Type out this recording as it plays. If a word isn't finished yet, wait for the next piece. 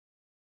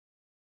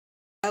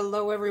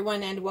Hello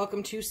everyone and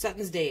welcome to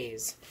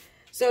SuttonsDaze.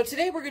 So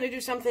today we're going to do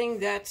something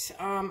that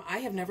I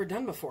have never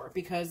done before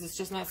because it's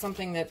just not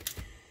something that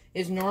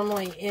is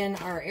normally in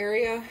our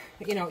area,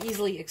 you know,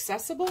 easily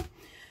accessible.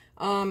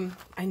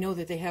 I know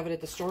that they have it at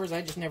the stores.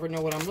 I just never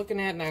know what I'm looking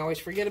at and I always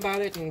forget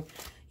about it. And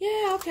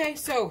yeah, okay,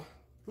 so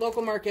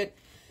local market,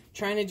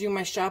 trying to do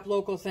my shop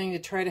local thing to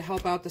try to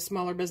help out the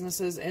smaller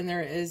businesses. And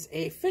there is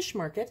a fish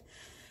market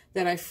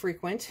that I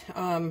frequent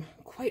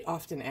quite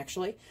often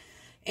actually.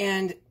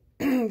 And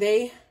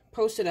they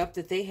posted up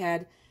that they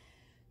had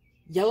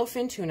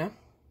yellowfin tuna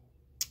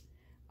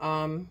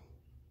for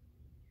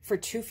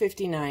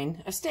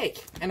 $2.59 a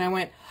steak. And I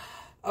went,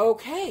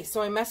 okay.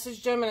 So I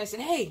messaged him and I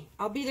said, hey,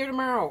 I'll be there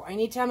tomorrow. I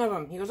need 10 of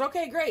them. He goes,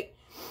 okay, great.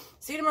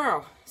 See you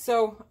tomorrow.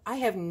 So I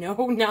have no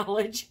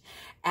knowledge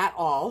at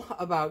all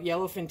about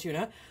yellowfin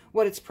tuna,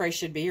 what its price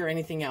should be or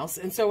anything else.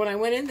 And so when I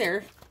went in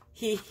there,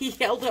 he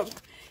held up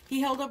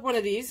one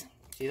of these.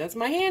 See, that's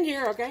my hand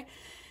here, okay?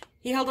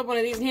 He held up one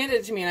of these and handed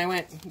it to me, and I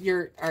went,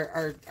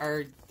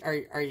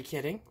 are you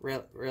kidding?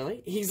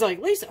 Really? He's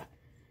like, Lisa,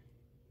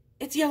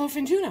 it's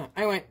yellowfin tuna.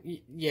 I went,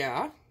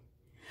 yeah.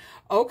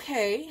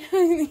 Okay.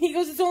 He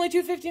goes, it's only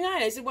 $2.59.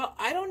 I said, well,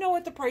 I don't know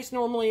what the price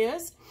normally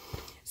is.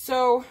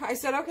 So I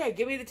said, okay,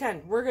 give me the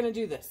 10. We're going to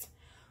do this.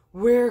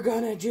 We're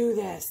going to do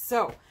this.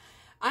 So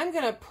I'm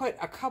going to put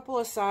a couple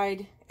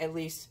aside at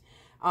least,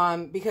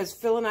 because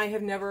Phil and I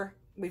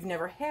we've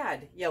never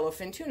had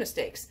yellowfin tuna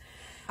steaks.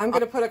 I'm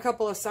going to put a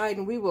couple aside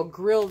and we will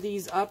grill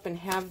these up and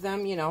have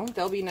them, you know,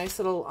 they'll be nice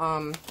little,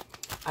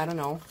 I don't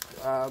know,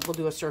 we'll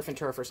do a surf and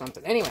turf or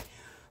something. Anyway,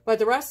 but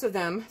the rest of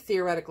them,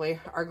 theoretically,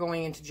 are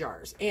going into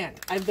jars. And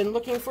I've been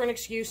looking for an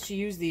excuse to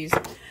use these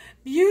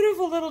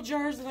beautiful little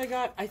jars that I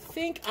got. I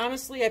think,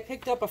 honestly, I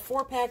picked up a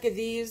 4-pack of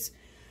these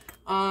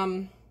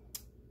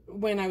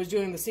when I was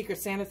doing the Secret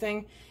Santa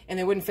thing, and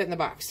they wouldn't fit in the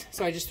box.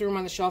 So I just threw them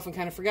on the shelf and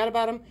kind of forgot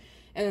about them.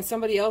 And then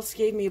somebody else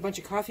gave me a bunch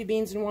of coffee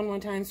beans in one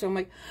time, so I'm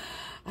like,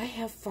 I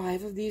have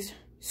 5 of these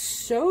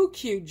so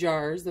cute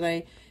jars that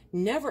I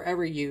never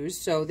ever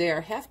use. So they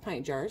are 1/2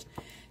 pint jars.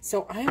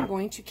 So I am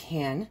going to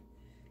can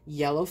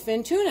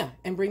yellowfin tuna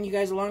and bring you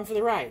guys along for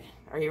the ride.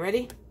 Are you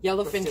ready?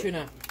 Yellowfin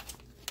tuna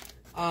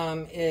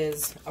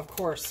is, of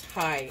course,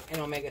 high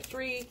in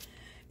omega-3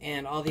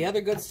 and all the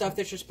other good stuff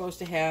that you're supposed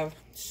to have.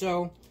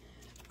 So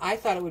I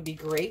thought it would be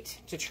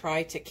great to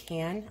try to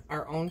can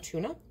our own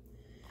tuna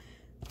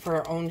for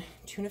our own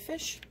tuna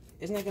fish.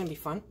 Isn't that going to be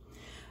fun?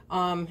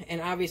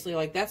 And obviously,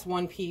 like, that's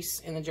one piece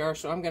in the jar,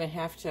 so I'm gonna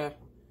have to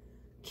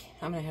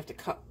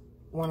cut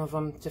one of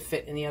them to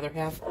fit in the other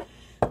half.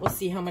 We'll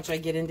see how much I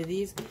get into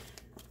these.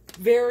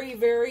 Very,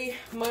 very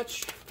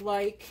much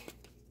like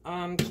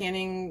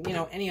canning, you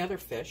know, any other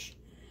fish.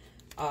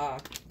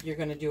 You're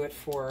gonna do it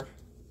for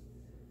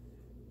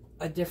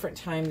a different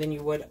time than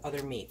you would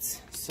other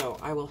meats. So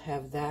I will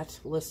have that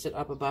listed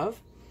up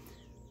above.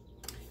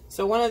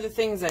 So one of the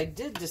things I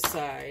did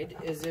decide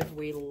is if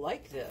we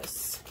like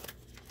this,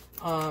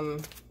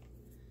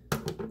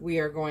 we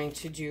are going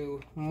to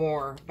do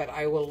more, but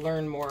I will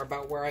learn more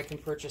about where I can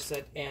purchase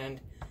it and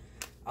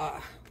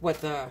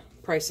what the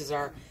prices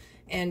are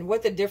and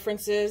what the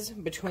difference is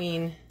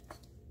between,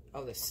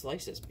 oh, this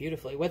slices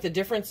beautifully, what the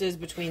difference is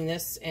between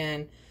this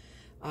and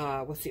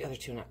what's the other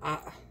tuna?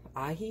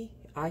 Ahi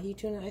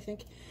tuna, I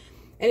think.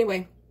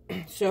 Anyway,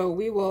 so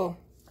we will,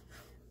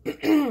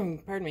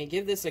 pardon me,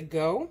 give this a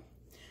go.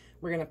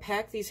 We're going to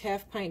pack these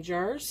 1/2 pint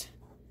jars.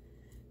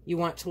 You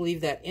want to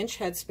leave that inch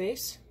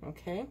headspace,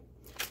 okay?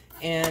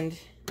 And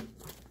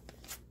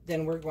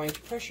then we're going to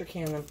pressure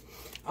can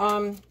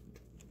them.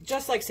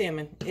 Just like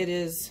salmon, it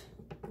is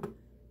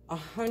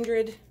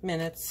 100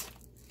 minutes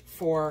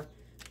for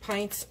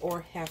pints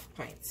or 1/2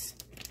 pints.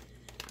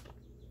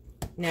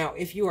 Now,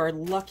 if you are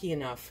lucky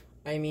enough,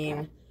 I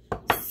mean,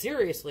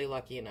 seriously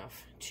lucky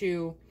enough,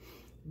 to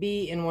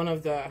be in one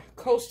of the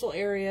coastal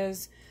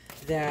areas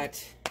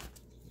that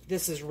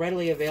this is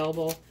readily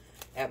available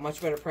at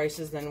much better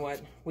prices than what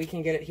we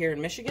can get it here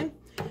in Michigan,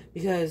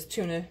 because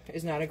tuna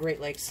is not a Great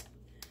Lakes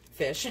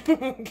fish,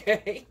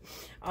 okay?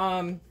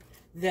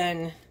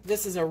 Then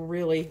this is a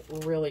really,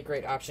 really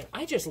great option.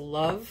 I just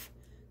love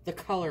the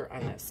color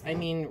on this. I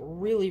mean,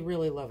 really,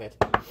 really love it.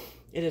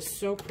 It is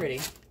so pretty.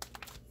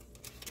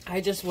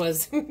 I just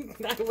was,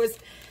 I was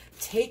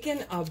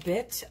taken a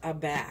bit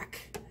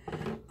aback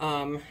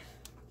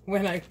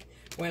when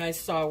I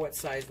saw what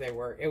size they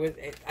were.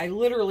 I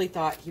literally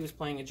thought he was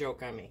playing a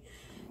joke on me.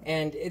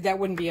 And that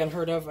wouldn't be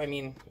unheard of. I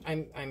mean,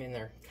 I'm in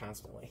there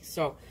constantly.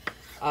 So,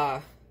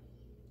 I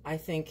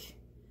think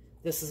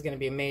this is going to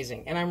be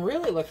amazing. And I'm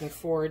really looking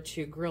forward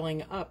to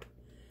grilling up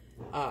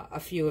a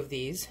few of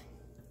these.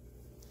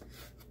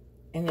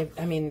 And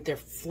I mean, they're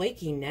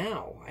flaky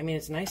now. I mean,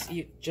 it's nice,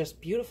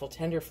 just beautiful,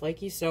 tender,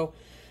 flaky. So,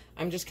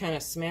 I'm just kind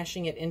of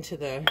smashing it into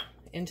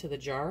the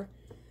jar.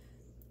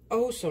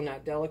 Oh, so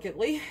not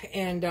delicately.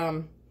 And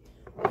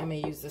I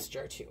may use this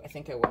jar too. I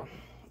think I will.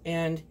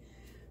 And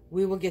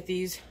we will get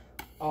these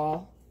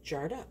all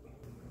jarred up.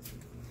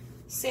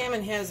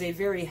 Salmon has a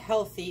very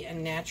healthy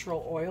and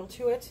natural oil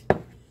to it.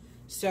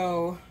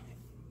 So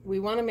we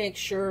want to make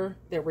sure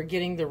that we're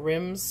getting the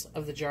rims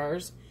of the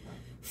jars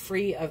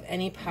free of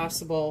any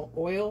possible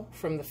oil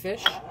from the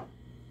fish.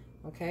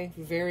 Okay,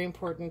 very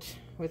important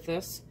with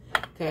this,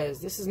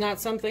 because this is not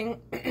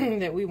something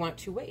that we want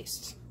to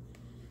waste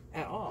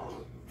at all.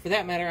 For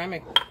that matter,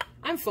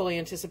 I'm fully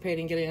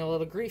anticipating getting a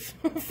little grief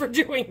for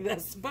doing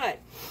this, but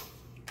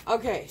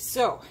okay,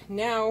 so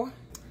now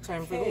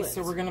time for the lids.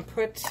 So we're gonna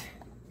put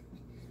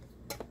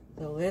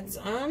the lids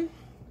on.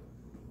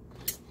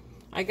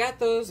 I got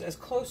those as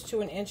close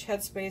to an inch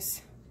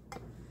headspace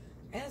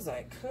as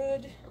I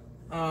could,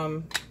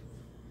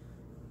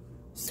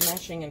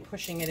 smashing and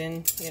pushing it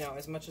in, you know,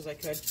 as much as I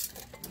could.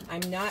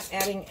 I'm not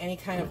adding any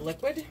kind of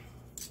liquid,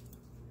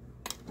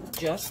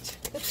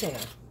 just the tuna.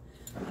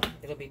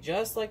 It'll be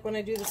just like when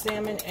I do the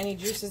salmon. Any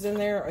juices in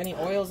there or any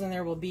oils in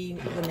there will be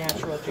the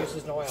natural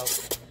juices and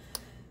oils.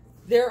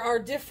 There are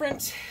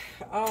different,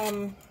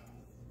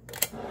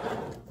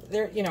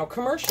 you know,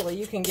 commercially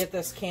you can get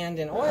this canned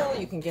in oil,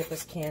 you can get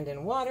this canned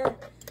in water,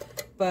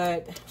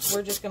 but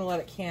we're just going to let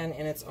it can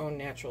in its own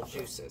natural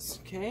juices,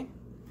 okay?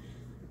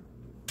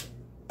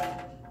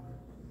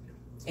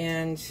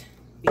 And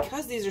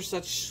because these are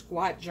such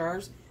squat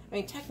jars, I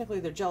mean, technically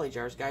they're jelly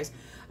jars, guys.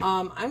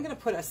 I'm going to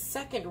put a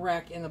second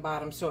rack in the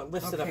bottom so it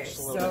lifts it up just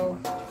a little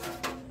bit.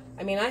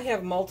 I mean, I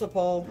have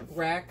multiple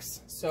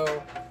racks,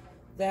 so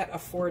that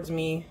affords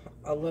me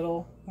a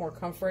little more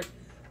comfort,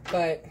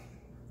 but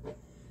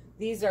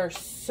these are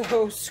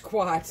so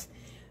squat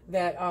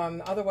that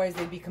otherwise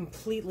they'd be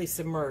completely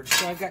submerged.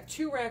 So I've got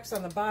 2 racks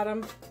on the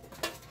bottom,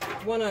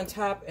 1 on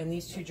top, and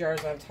these 2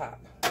 jars on top,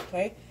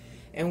 okay?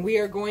 And we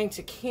are going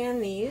to can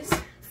these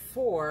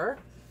for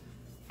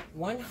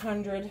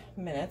 100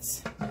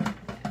 minutes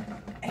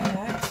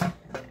at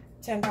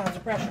 10 pounds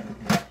of pressure.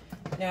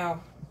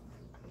 Now,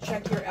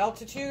 check your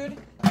altitude.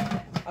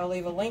 I'll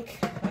leave a link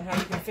on how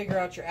you can figure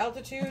out your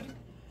altitude,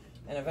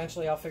 and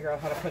eventually I'll figure out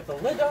how to put the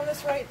lid on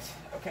this right.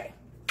 Okay.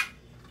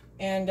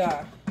 And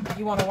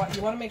you want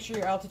to make sure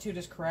your altitude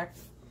is correct.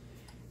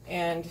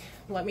 And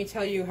let me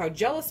tell you how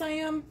jealous I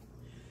am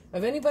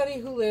of anybody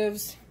who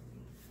lives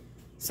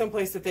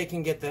someplace that they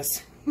can get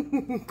this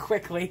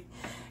quickly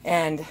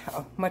and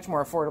much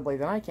more affordably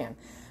than I can.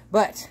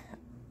 But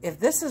if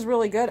this is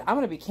really good, I'm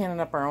going to be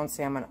canning up our own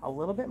salmon a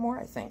little bit more,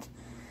 I think.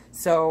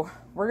 So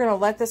we're going to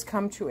let this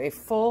come to a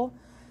full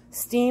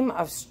stream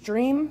of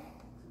steam,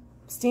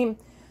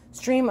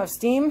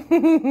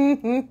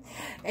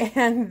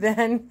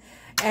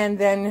 and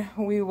then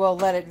we will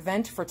let it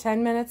vent for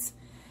 10 minutes,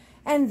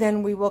 and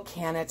then we will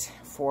can it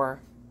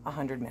for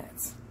 100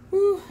 minutes.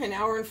 Whew, an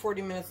hour and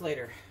 40 minutes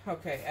later.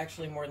 Okay,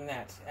 actually more than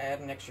that. I add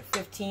an extra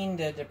 15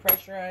 to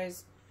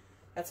depressurize.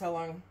 That's how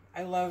long.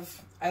 I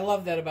love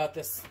that about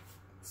this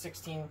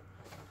 16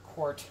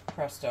 quart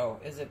Presto,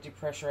 is it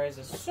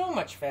depressurizes so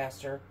much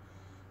faster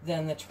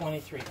than the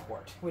 23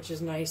 quart, which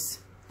is nice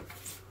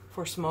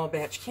for small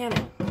batch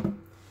canning.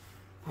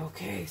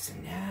 Okay, so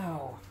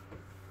now,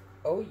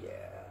 oh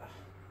yeah,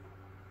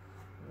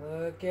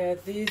 look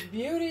at these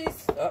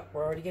beauties. Oh,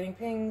 we're already getting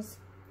pings.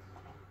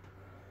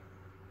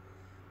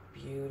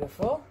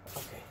 Beautiful.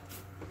 Okay.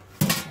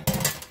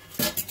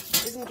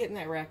 Isn't getting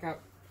that rack out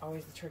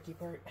always the tricky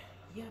part?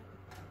 Yep.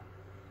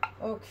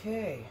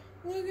 Okay.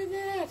 Look at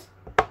that.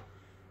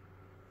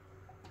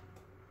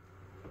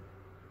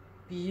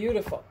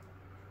 Beautiful.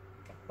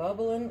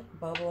 Bubbling,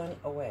 bubbling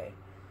away.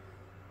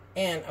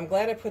 And I'm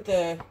glad I put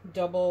the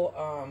double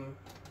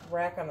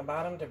rack on the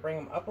bottom to bring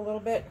them up a little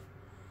bit,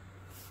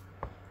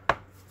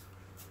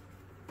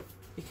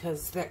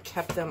 because that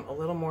kept them a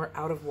little more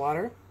out of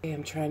water. Okay,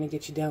 I'm trying to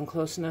get you down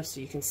close enough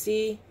so you can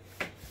see.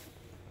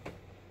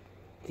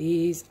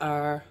 These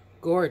are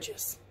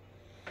gorgeous.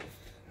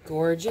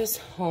 Gorgeous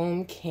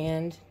home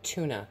canned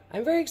tuna.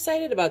 I'm very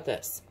excited about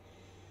this.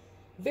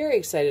 Very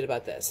excited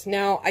about this.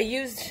 Now, I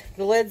used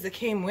the lids that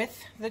came with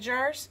the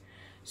jars.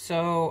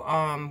 So,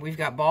 we've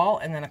got ball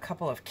and then a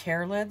couple of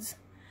care lids.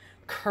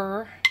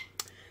 Look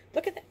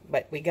at that.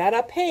 But we got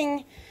a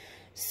ping.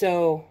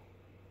 So,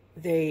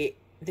 they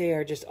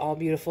are just all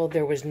beautiful.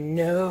 There was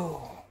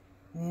no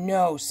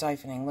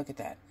siphoning. Look at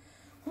that.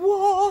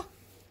 Whoa!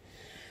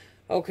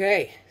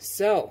 Okay,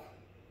 so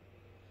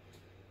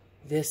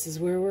this is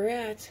where we're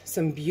at.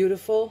 Some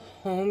beautiful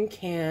home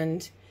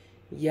canned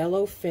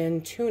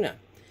yellowfin tuna.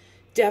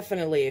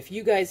 Definitely, if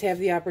you guys have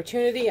the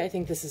opportunity, I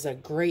think this is a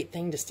great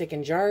thing to stick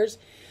in jars.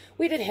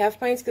 We did half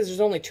pints because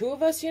there's only 2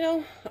 of us, you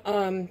know.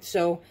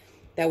 So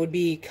that would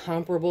be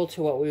comparable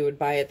to what we would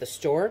buy at the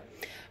store.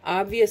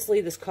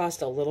 Obviously, this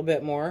cost a little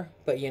bit more,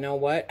 but you know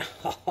what?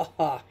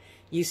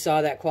 You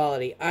saw that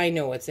quality. I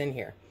know what's in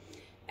here.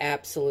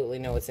 Absolutely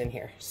know what's in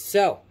here.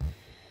 So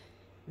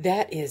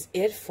that is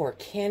it for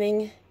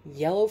canning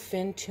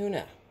yellowfin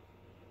tuna.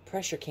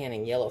 Pressure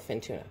canning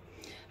yellowfin tuna.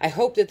 I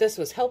hope that this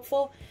was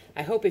helpful.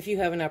 I hope if you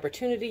have an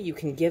opportunity, you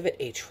can give it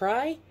a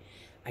try.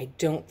 I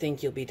don't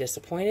think you'll be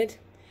disappointed.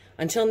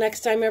 Until next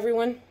time,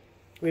 everyone,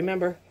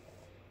 remember,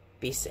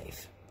 be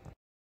safe.